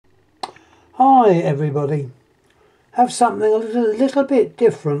Hi everybody, have something a little bit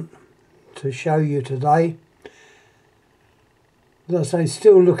different to show you today. As I say,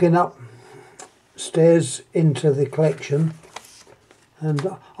 still looking upstairs into the collection,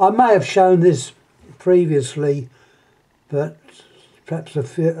 and I may have shown this previously, but perhaps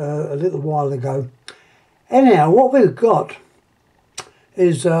a little while ago. Anyhow, what we've got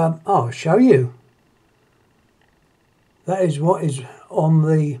is, I'll show you. That is what is on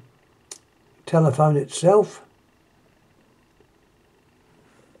the telephone itself.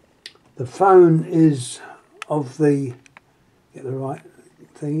 The phone is of the, get the right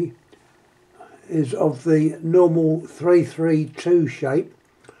thingy, is of the normal 332 shape.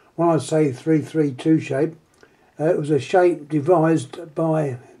 When I say 332 shape, it was a shape devised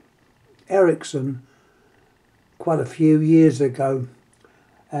by Ericsson quite a few years ago,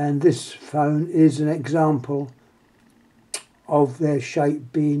 and this phone is an example of their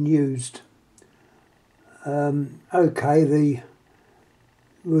shape being used. Okay, there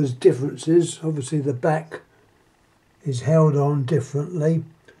was differences. Obviously the back is held on differently,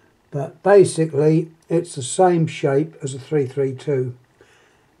 but basically it's the same shape as a 332.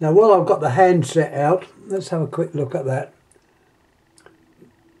 Now while I've got the handset out, let's have a quick look at that.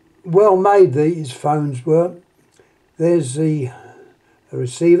 Well made these phones were. There's a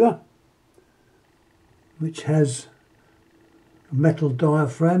receiver which has a metal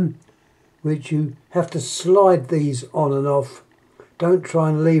diaphragm, which you have to slide these on and off. Don't try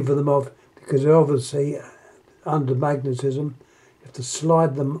and lever them off because they're obviously under magnetism. You have to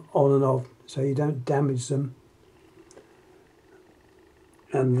slide them on and off so you don't damage them.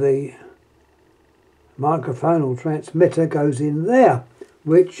 And the microphone or transmitter goes in there,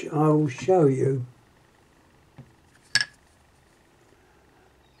 which I will show you.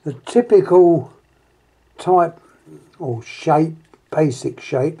 The typical type or shape, basic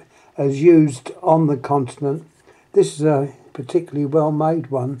shape, as used on the continent. This is a particularly well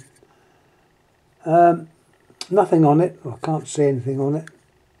made one. Nothing on it, I can't see anything on it.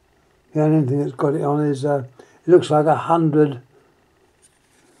 The only thing that's got it on is, it looks like 100,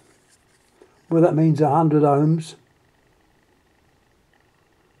 well that means 100 ohms.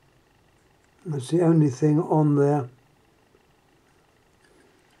 That's the only thing on there.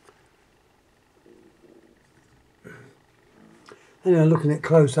 Anyway, looking at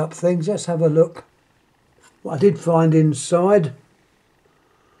close-up things, let's have a look. What I did find inside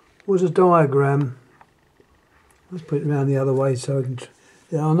was a diagram. Let's put it around the other way so I can...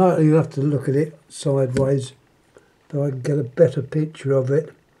 Yeah, I know you have to look at it sideways, but I can get a better picture of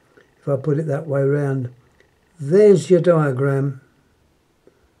it if I put it that way around. There's your diagram.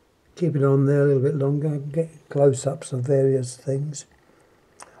 Keep it on there a little bit longer. I can get close-ups of various things.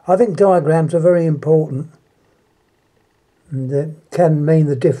 I think diagrams are very important, and it can mean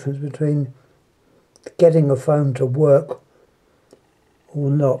the difference between getting a phone to work or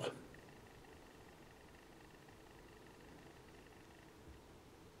not.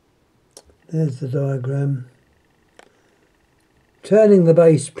 There's the diagram. Turning the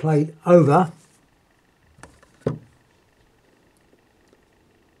base plate over,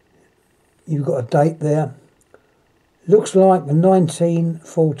 you've got a date there. Looks like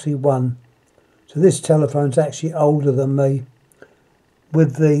 1941. So this telephone's actually older than me,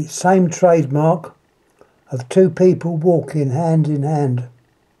 with the same trademark of two people walking hand in hand.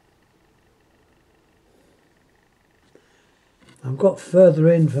 I've got further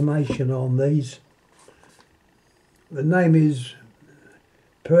information on these. The name is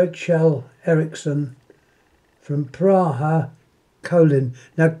Prchal-Ericsson from Praha-Kolin.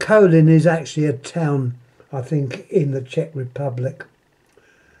 Now Kolin is actually a town, I think, in the Czech Republic.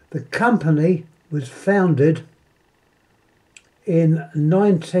 The company was founded in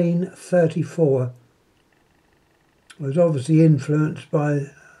 1934. It was obviously influenced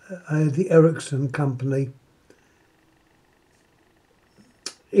by the Ericsson company.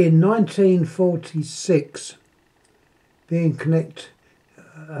 In 1946, being connected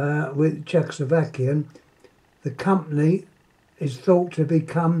with Czechoslovakian, the company is thought to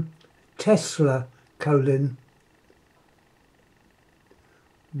become Tesla Kolin.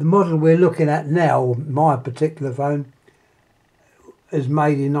 The model we're looking at now, my particular phone, is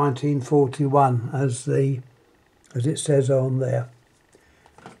made in 1941, as it says on there.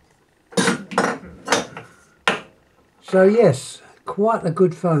 So yes, quite a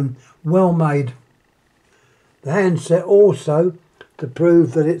good phone, well made. The handset also, to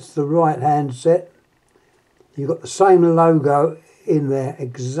prove that it's the right handset, you've got the same logo in there,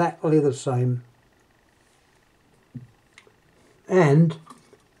 exactly the same. And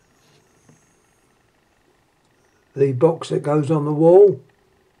the box that goes on the wall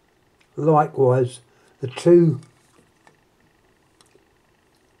likewise the two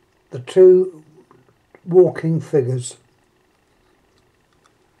walking figures.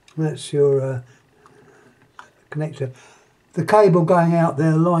 That's your connector. The cable going out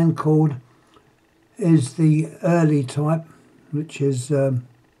there, line cord, is the early type, which is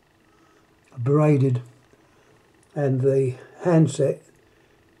braided, and the handset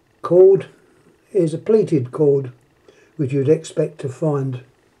cord is a pleated cord, which you'd expect to find.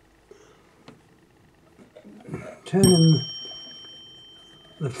 Turning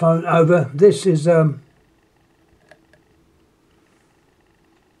the phone over, this is a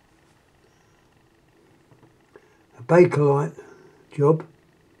Bakelite job.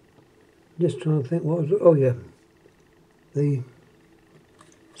 Just trying to think what was it. Oh yeah, the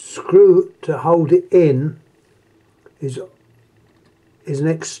screw to hold it in is an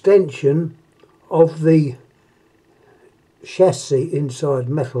extension of the chassis inside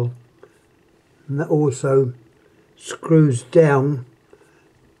metal, and that also screws down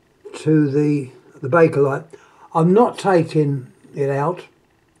to the Bakelite. I'm not taking it out.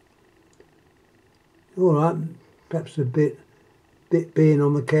 All right, perhaps a bit being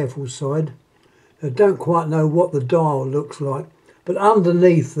on the careful side. I don't quite know what the dial looks like, but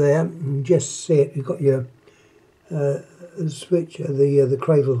underneath there, you can just see it. You've got your switch, the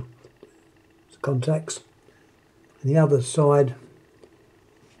cradle contacts. On the other side,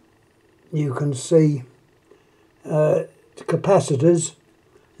 you can see capacitors.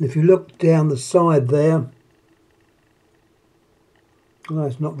 And if you look down the side there, well,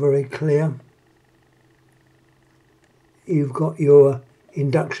 it's not very clear. You've got your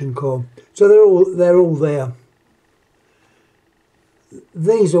induction coil, so they're all there.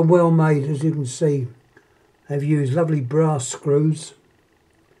 These are well made, as you can see. They've used lovely brass screws.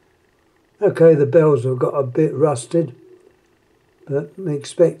 Okay, the bells have got a bit rusted, but I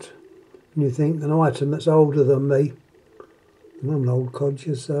expect when you think an item that's older than me, and I'm an old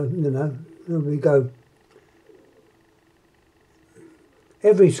codger, so you know, there we go.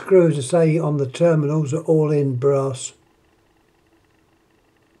 Every screw, as I say, on the terminals are all in brass.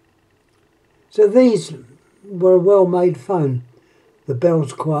 So these were a well-made phone. The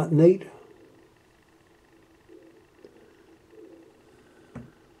bell's quite neat.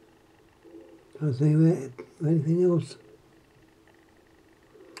 I think anything else?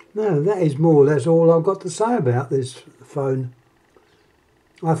 No, that is more or less all I've got to say about this phone.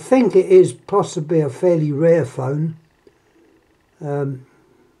 I think it is possibly a fairly rare phone.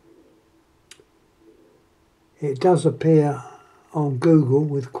 It does appear on Google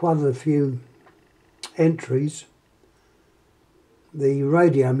with quite a few entries. The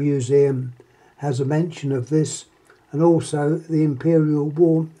Radio Museum has a mention of this, and also the Imperial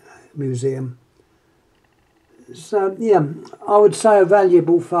War Museum. So yeah, I would say a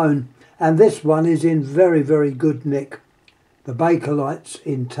valuable phone, and this one is in very, very good nick. The Bakelite's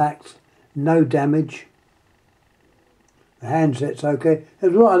intact, no damage. The handset's okay.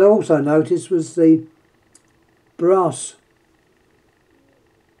 And what I also noticed was the brass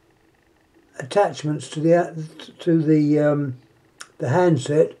attachments to the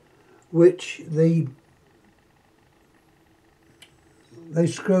handset, which they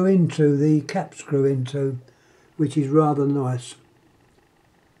screw into, the cap screw into, which is rather nice.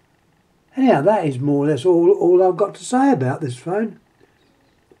 Anyhow, that is more or less all I've got to say about this phone.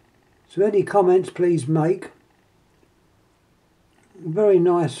 So any comments please make. Very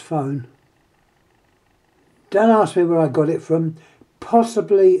nice phone. Don't ask me where I got it from.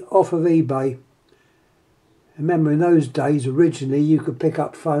 Possibly off of eBay. Remember, in those days, originally, you could pick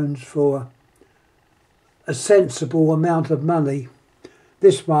up phones for a sensible amount of money.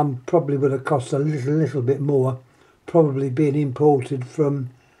 This one probably would have cost a little bit more, probably being imported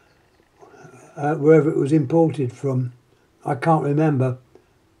from wherever it was imported from. I can't remember.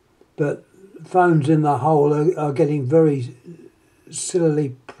 But phones in the whole are getting very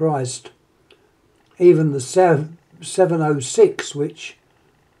sillily priced. Even the 706, which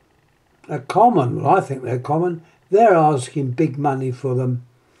are common, well, I think they're common, they're asking big money for them.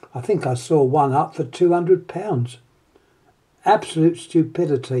 I think I saw one up for £200. Absolute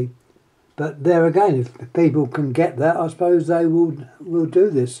stupidity. But there again, if people can get that, I suppose they will do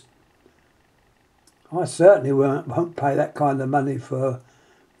this. I certainly won't pay that kind of money for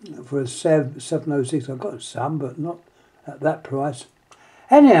a 706. I've got some, but not at that price.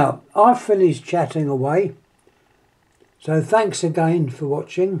 Anyhow, I've finished chatting away. So thanks again for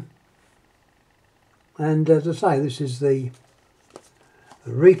watching. And as I say, this is the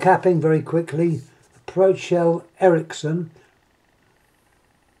recapping very quickly. The Prchal-Ericsson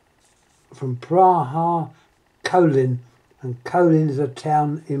from Prchal-Ericsson, And Kolin is a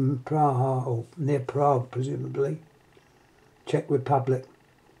town in Praha, or near Prague presumably, Czech Republic.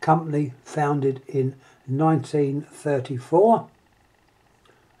 Company founded in 1934,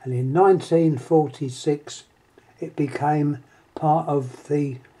 and in 1946 it became part of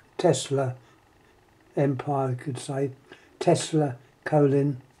the Tesla empire, I could say. Tesla,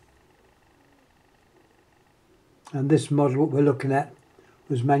 Kolin. And this model we're looking at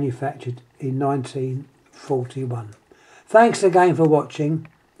was manufactured in 1941. Thanks again for watching.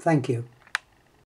 Thank you.